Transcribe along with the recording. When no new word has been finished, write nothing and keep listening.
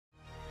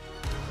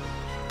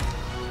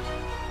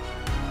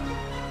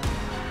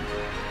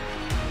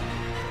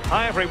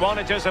Hi everyone,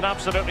 it is an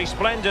absolutely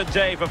splendid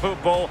day for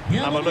football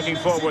and we're looking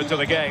forward to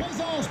the game.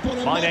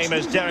 My name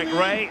is Derek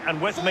Ray and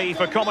with me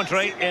for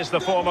commentary is the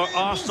former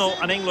Arsenal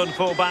and England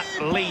fullback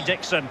Lee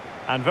Dixon.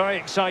 And very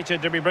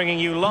excited to be bringing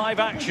you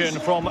live action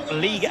from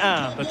Ligue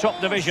 1, the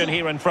top division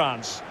here in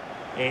France.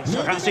 It's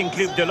Racing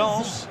Club de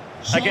Lens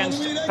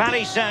against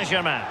Paris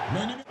Saint-Germain.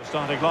 The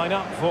starting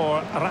lineup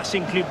for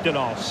Racing Club de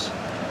Lens.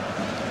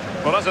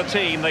 Well, as a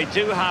team, they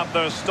do have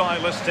their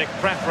stylistic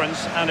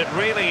preference, and it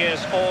really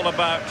is all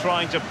about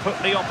trying to put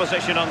the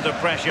opposition under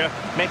pressure,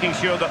 making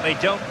sure that they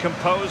don't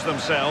compose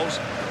themselves.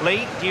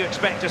 Lee, do you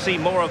expect to see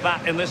more of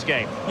that in this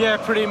game? Yeah,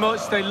 pretty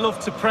much. They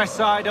love to press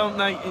high, don't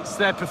they? It's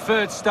their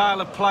preferred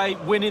style of play,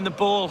 winning the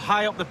ball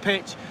high up the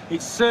pitch.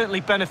 It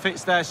certainly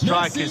benefits their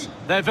strikers.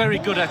 They're very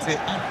good at it.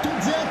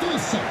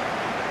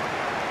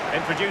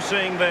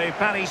 Introducing the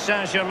Paris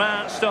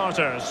Saint-Germain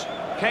starters.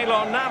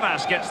 Keylor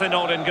Navas gets the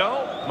nod in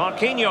goal.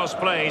 Marquinhos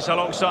plays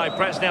alongside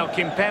Presnel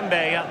Kimpembe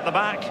at the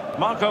back.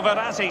 Marco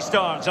Verratti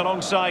starts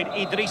alongside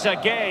Idrissa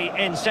Gueye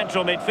in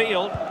central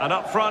midfield. And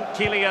up front,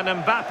 Kylian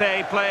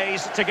Mbappe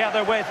plays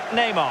together with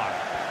Neymar.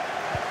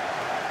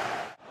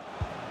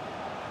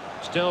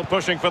 Still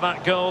pushing for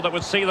that goal that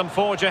would see them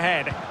forge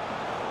ahead.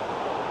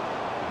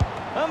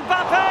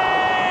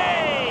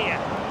 Mbappe!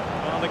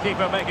 Well, the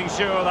keeper making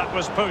sure that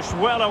was pushed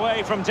well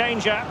away from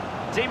danger.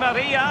 Di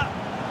Maria.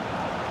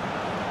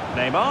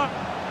 Neymar,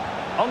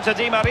 on to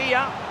Di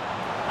Maria,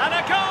 and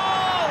a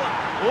goal!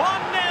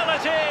 1-0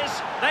 it is!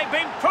 They've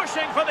been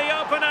pushing for the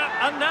opener,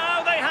 and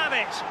now they have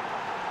it!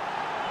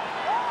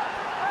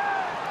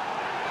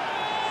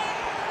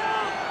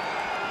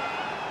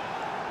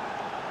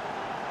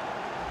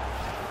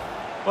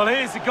 Well,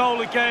 here's the goal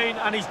again,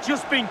 and he's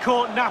just been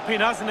caught napping,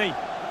 hasn't he?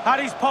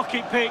 Had his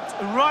pocket picked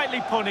and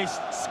rightly punished.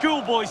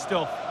 Schoolboy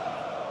stuff.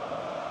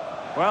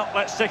 Well,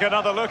 let's take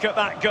another look at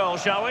that goal,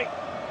 shall we?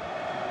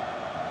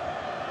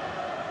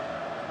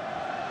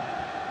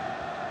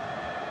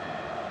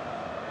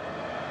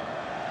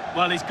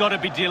 Well, he's got to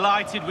be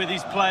delighted with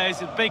his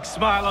players. A big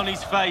smile on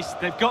his face.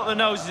 They've got the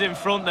noses in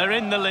front. They're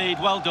in the lead.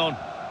 Well done.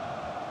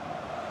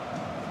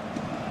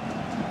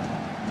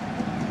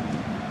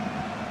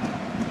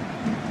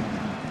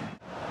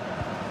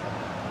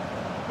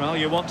 Well,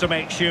 you want to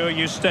make sure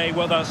you stay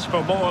with us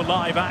for more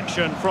live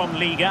action from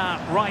Ligue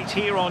 1 right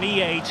here on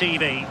EA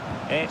TV.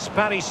 It's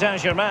Paris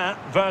Saint-Germain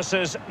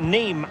versus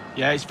Nîmes.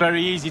 Yeah, it's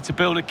very easy to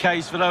build a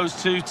case for those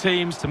two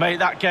teams to make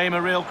that game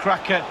a real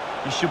cracker.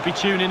 You should be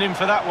tuning in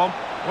for that one.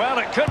 Well,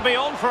 it could be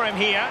on for him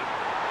here.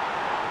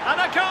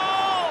 And a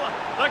goal!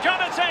 They're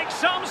going to take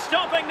some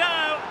stopping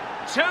now.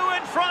 Two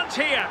in front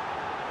here.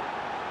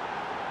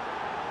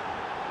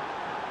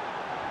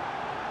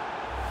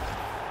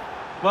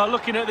 Well,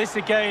 looking at this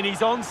again, he's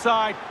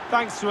onside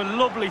thanks to a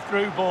lovely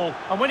through ball.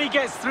 And when he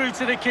gets through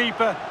to the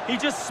keeper, he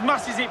just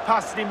smashes it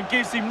past him and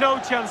gives him no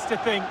chance to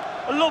think.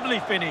 A lovely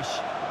finish.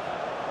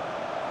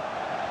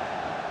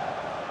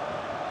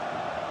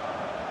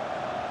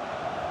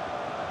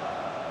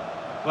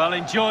 Well,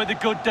 enjoy the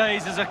good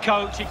days as a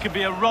coach. It could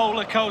be a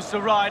roller coaster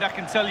ride, I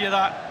can tell you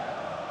that.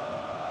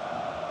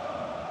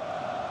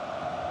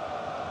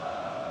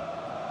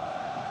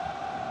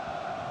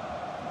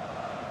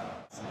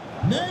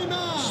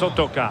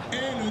 Sotoka.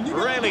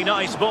 Really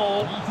nice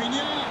ball.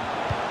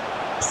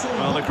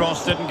 Well, the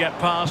cross didn't get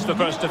past the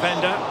first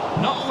defender.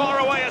 Not far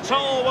away at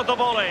all with the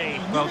volley.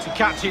 Well, to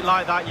catch it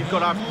like that, you've got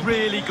to have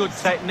really good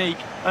technique.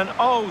 And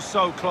oh,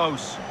 so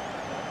close.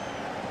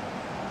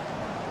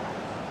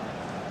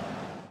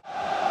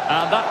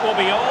 And that will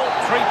be all.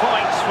 3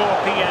 points for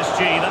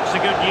PSG. That's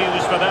the good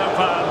news for their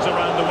fans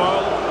around the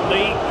world.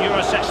 Lee, your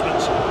assessment?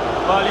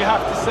 Well, you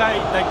have to say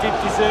they did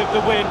deserve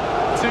the win.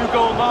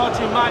 2-goal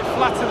margin might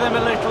flatter them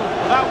a little.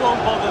 That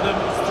won't bother them.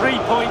 It's 3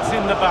 points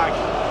in the bag.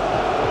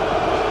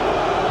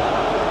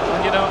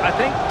 And, you know, I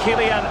think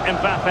Kylian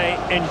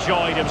Mbappe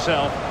enjoyed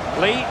himself.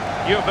 Lee,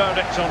 your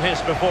verdict on his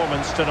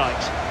performance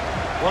tonight?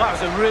 Well, that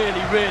was a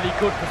really, really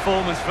good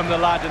performance from the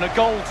lad and a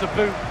goal to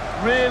boot.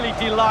 Really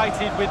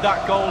delighted with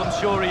that goal, I'm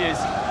sure he is.